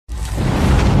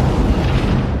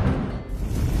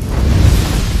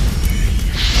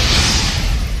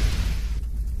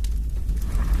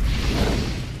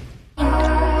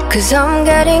'Cause I'm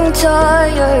getting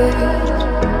tired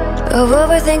of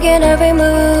overthinking every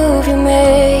move you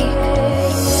make,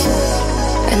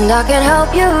 and I can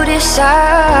help you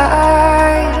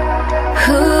decide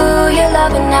who you're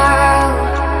loving now,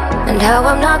 and how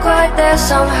I'm not quite there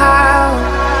somehow.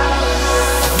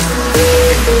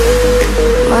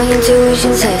 My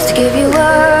intuition says to give you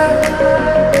up,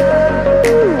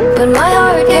 but my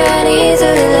heart can't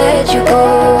easily let you go.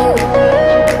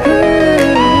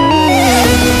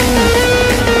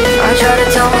 I try to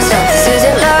tell myself this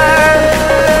isn't love,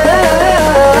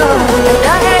 but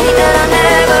I hate that I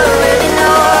never really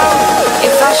know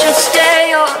if I should stay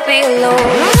or be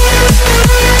alone.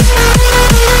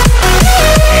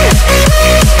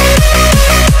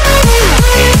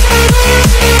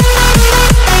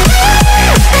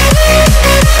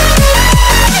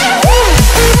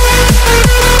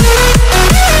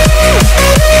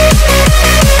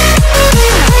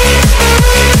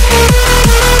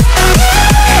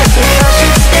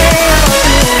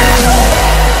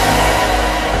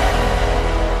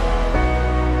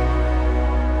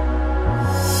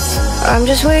 I'm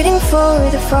just waiting for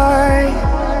the fire,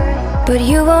 but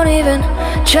you won't even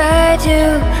try to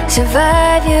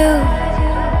survive. You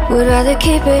would rather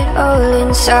keep it all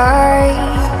inside,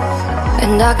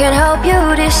 and I can help you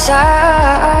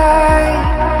decide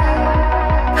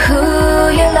who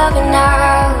you're loving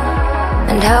now,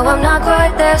 and how I'm not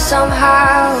quite there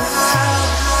somehow.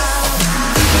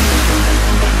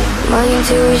 My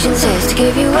intuition says to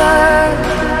give you up,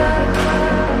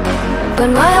 but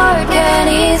my heart can't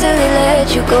easily let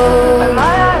you go.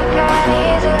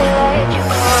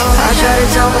 I try to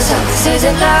tell myself this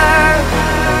isn't love,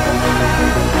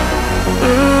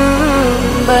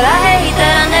 but I hate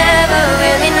that I never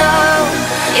really know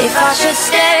if I should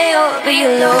stay or be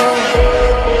alone.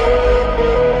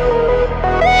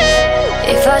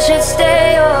 If I should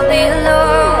stay or be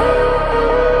alone.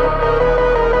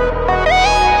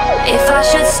 If I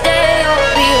should stay or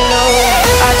be alone.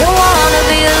 I don't wanna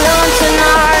be alone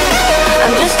tonight.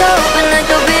 I'm just hoping that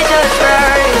you'll be just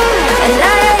right, and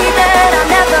I hate that I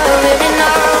never really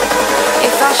know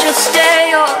if I should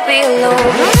stay or be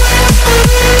alone.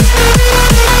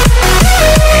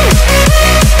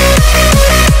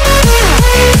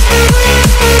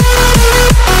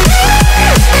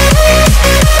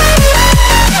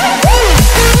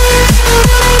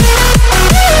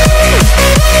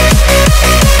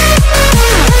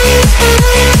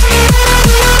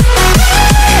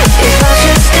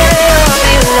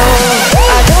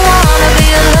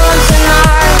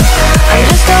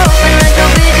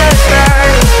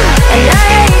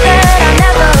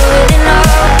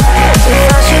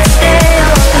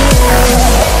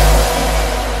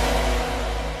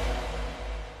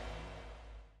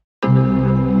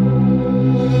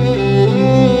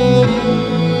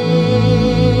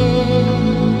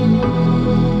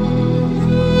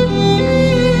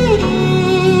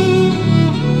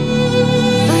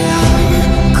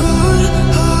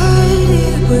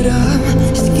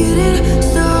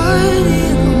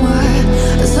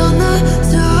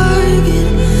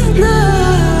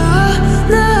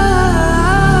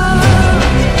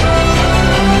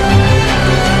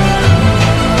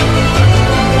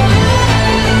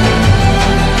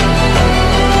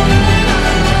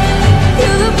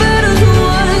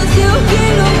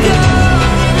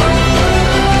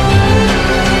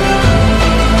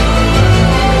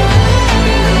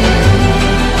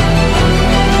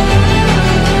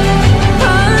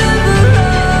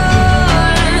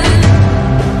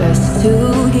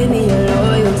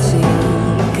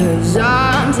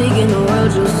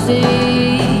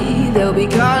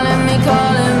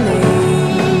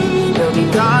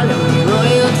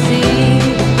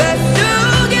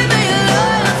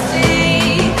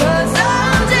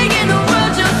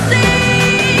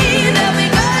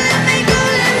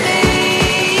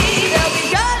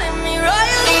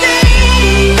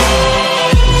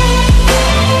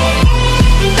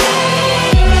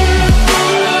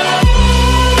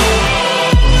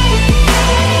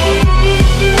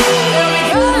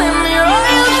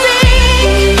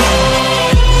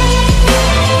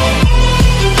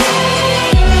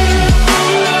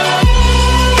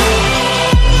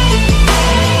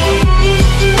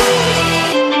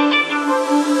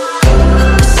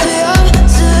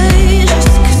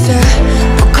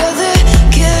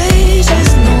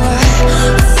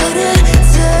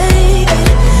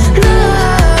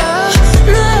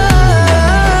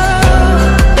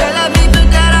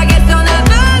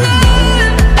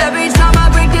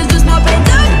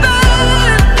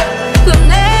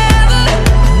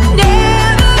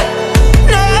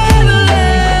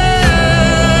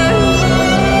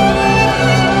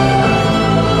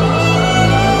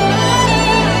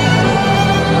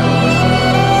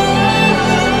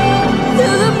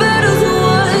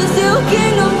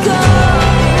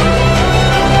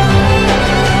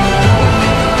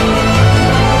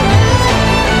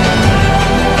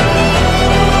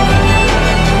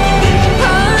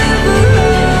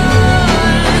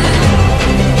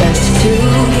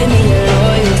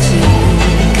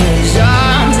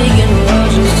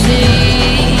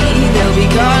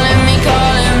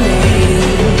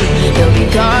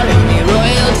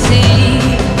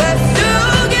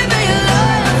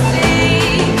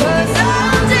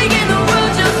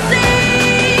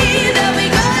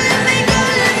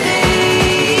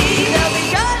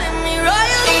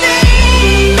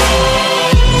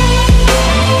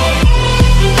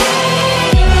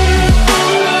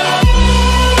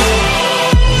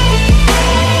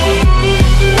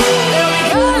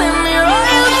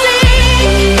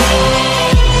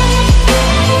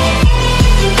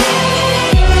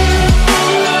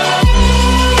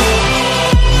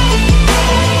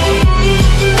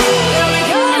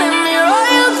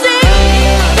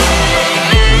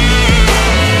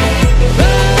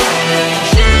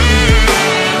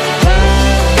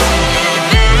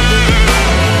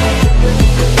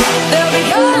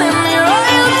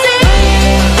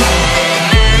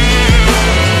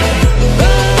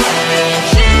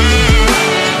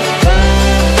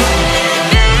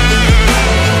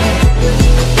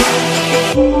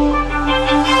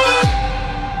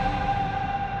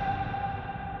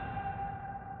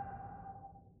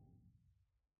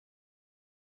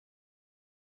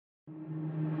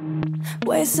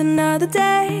 Waste another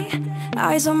day,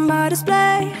 eyes on my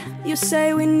display. You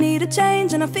say we need a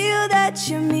change, and I feel that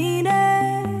you mean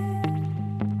it.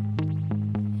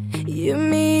 You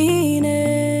mean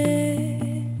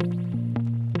it.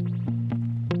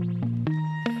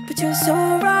 But you're so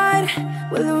right,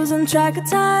 we're losing track of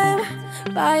time,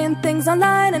 buying things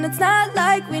online, and it's not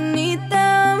like we need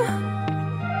them.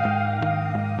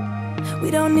 We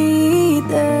don't need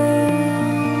them.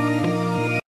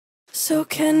 So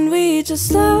can we just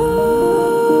slow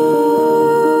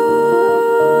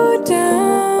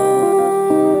down?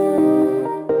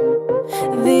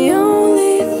 The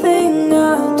only thing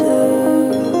I'll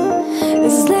do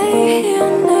is lay here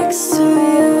next to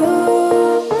you.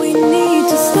 We need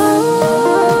to slow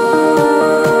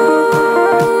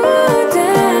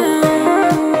down.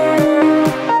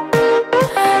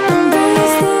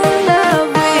 Embrace the love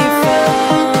we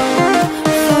found.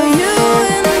 For you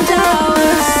and I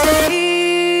were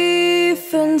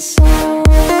safe and sound.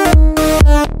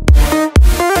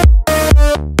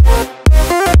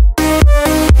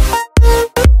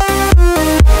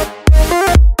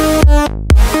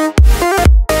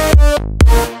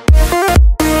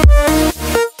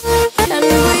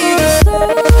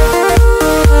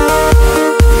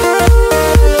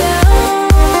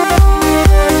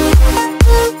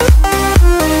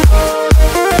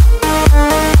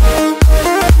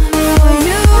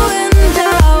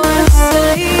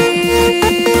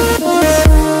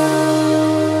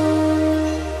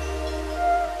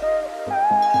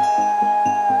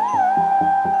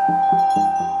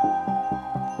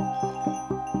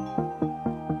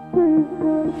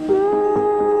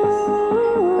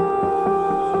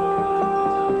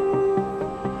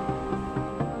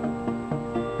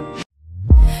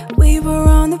 We were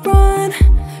on the run,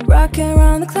 rocking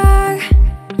around the clock.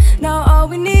 Now all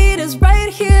we need is right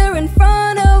here in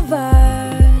front of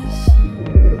us.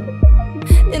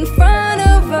 In front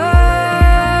of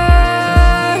us.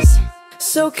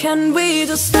 So can we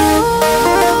just slow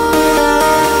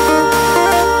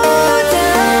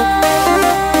down?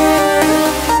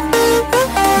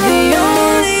 The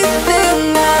only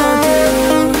thing I'll do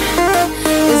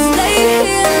is lay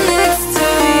here next to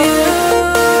you.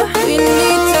 We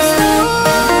need to slow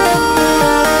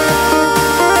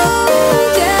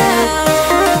down.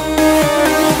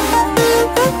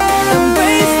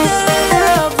 Embrace the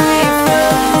love we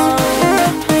found.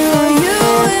 For you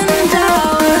and I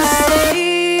were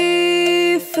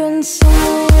safe and sound.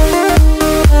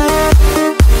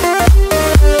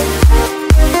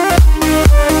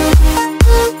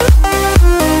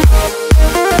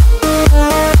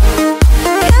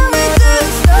 Can we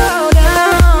just slow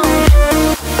down?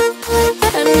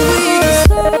 And we just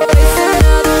waste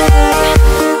another day.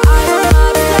 I don't know how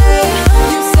to say.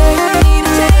 You say we need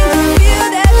a change, and feel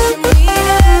that you need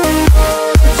it.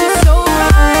 But you're so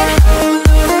right, we're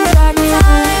losing track of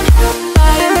time,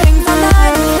 buying things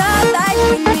online. It's not like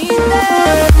we need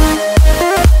them.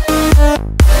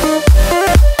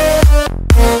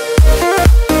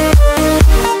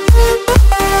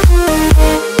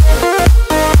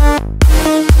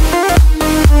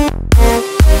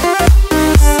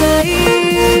 Safe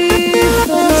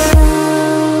and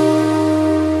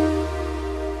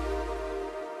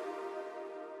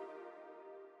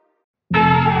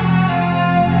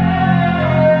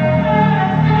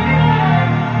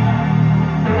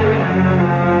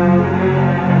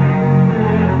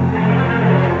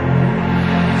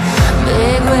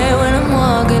big way when I'm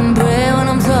walking, pray when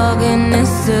I'm talking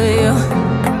next to you.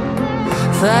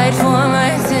 Fight for my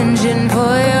attention,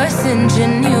 for your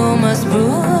ascension, you must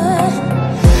prove.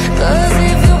 'Cause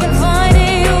if you can find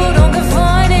it, you don't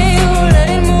confine it, you let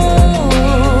it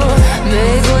move.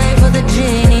 Make way for the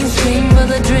genie, scream for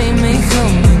the dream me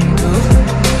coming through.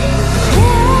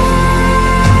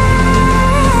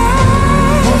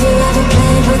 Have you ever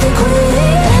played with a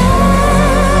queen?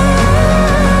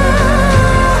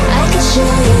 I can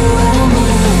show you what I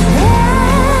mean.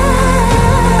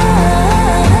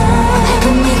 I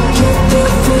can make you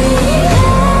feel free.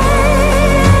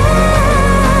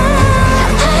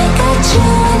 I got you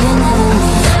and another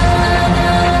me.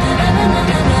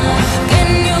 Can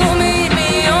you meet me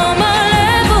on my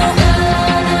level?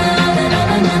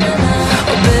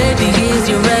 Oh baby, is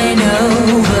your rain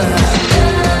over?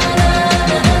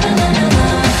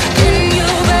 Can you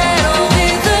battle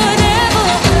with the devil?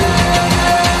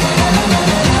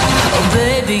 Oh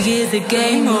baby, is the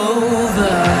game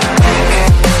over?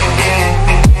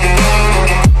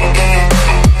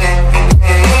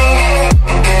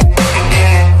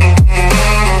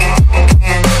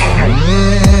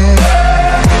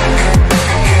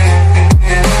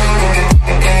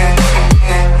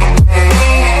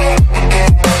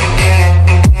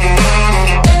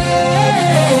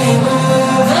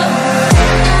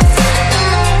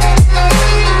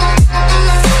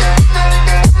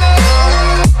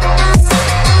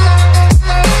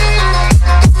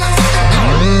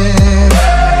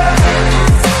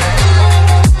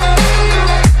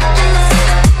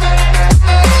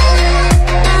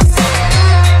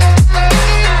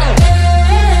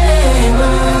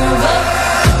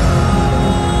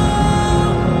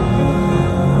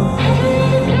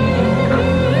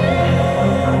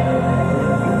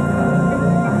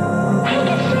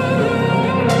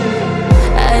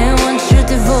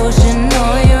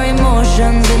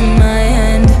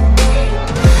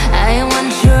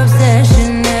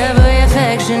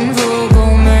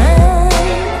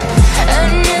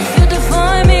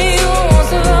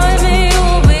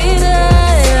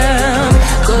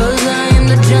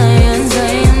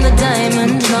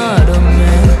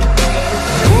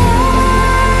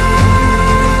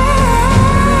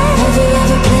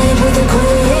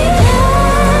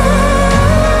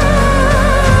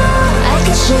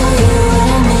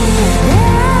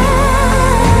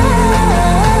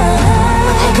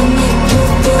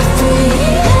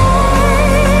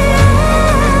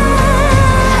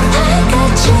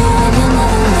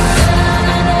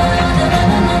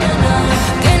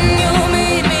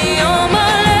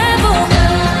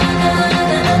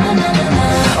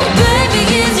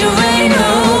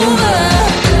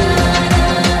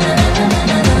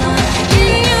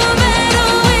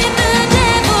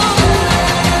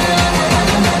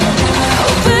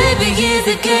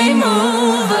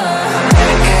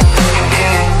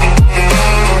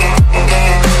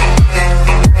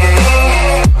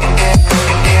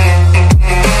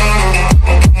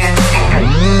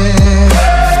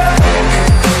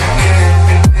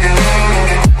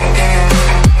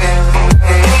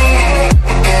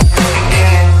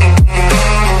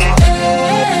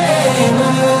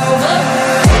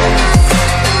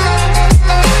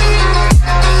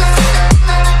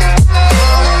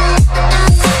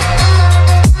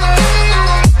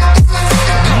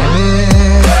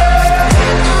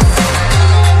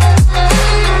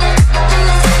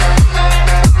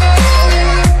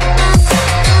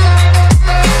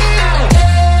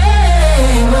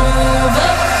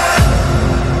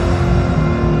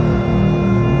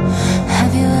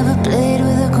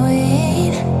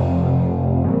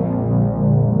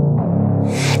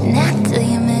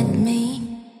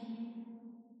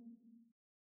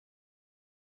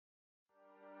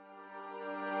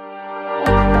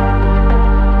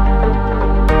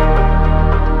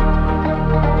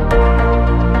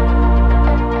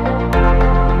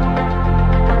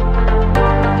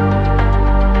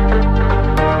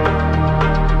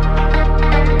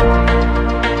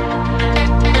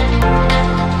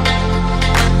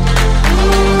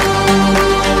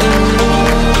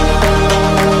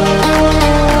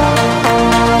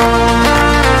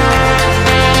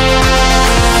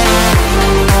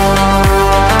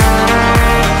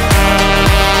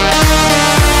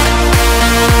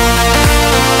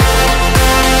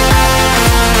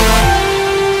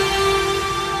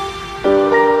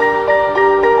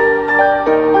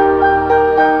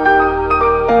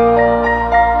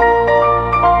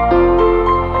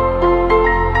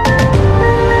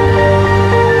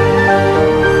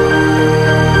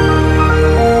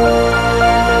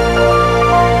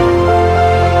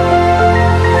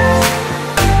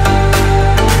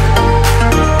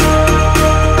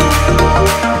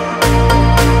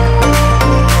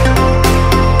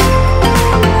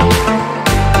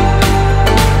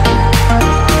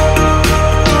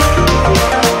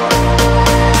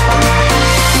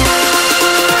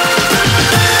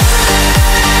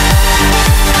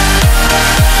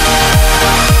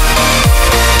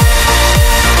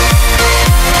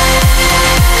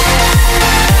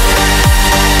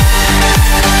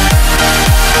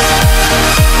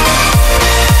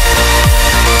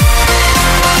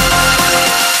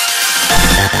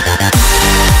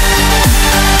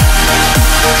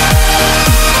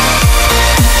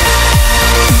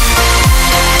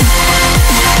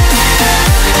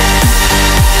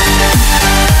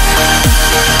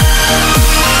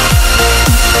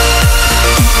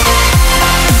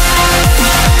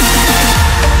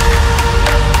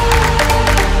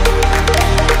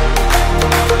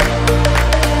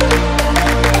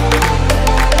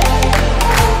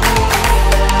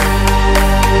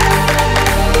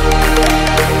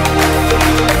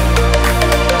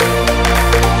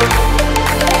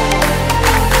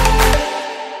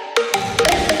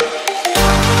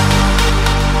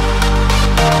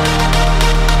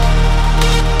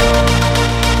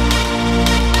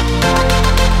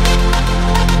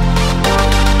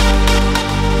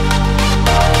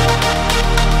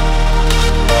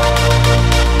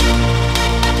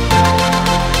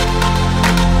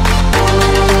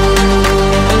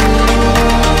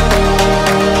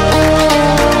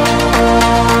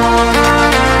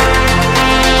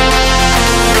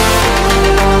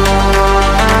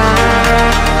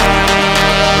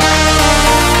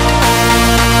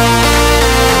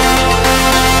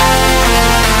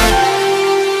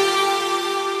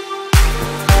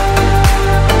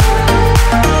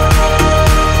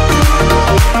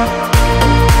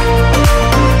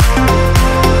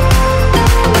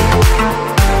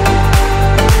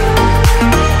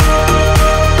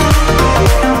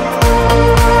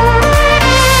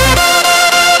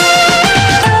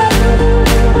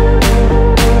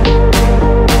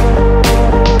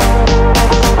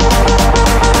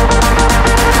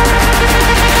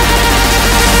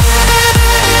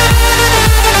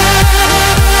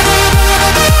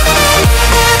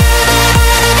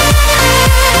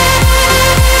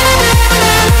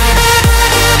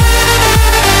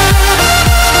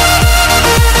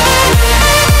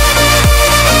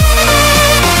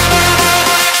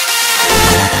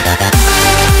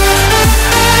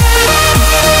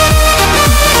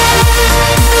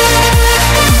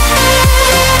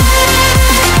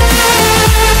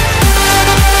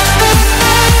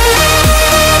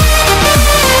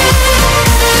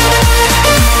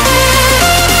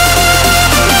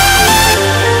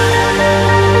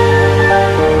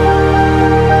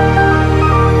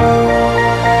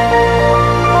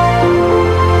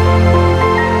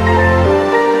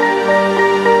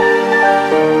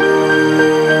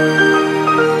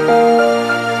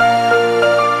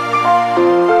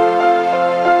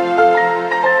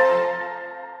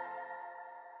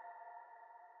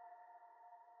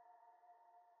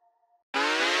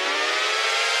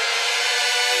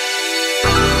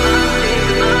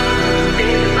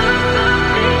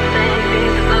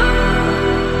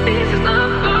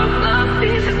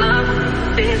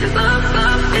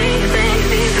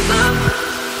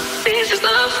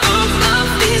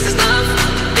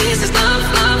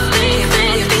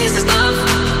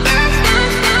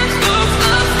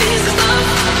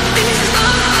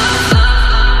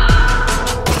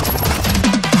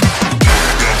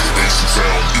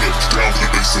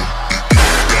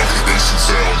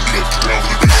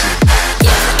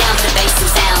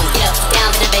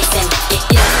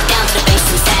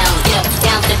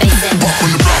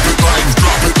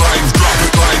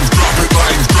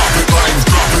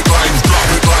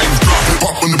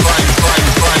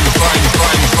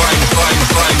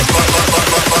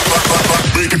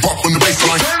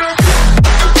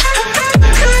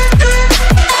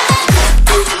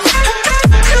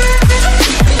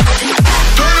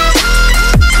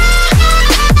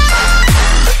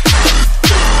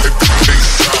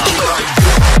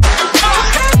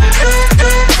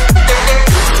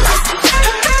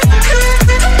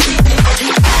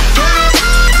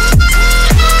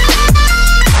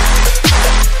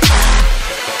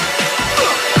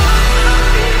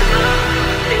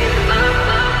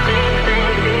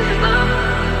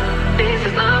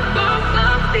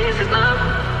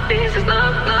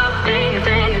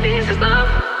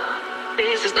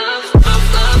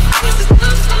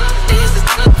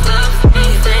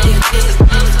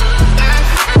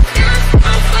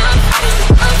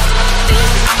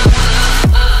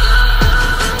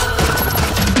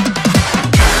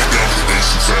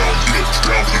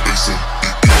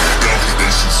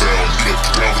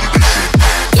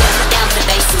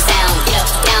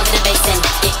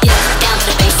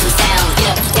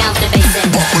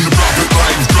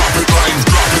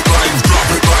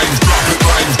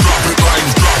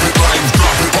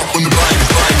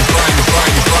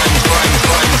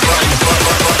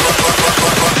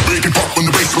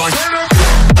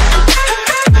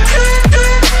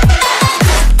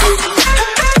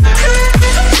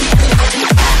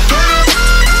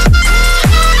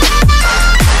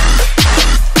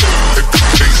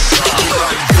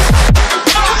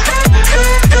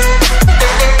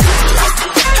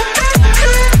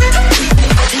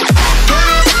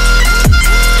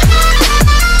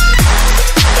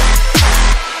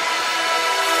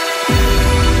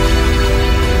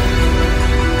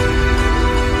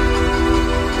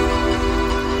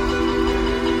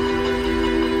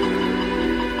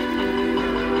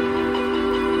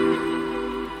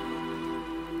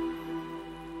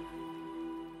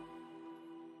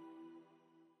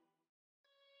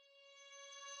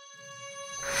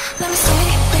 Let me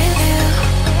see.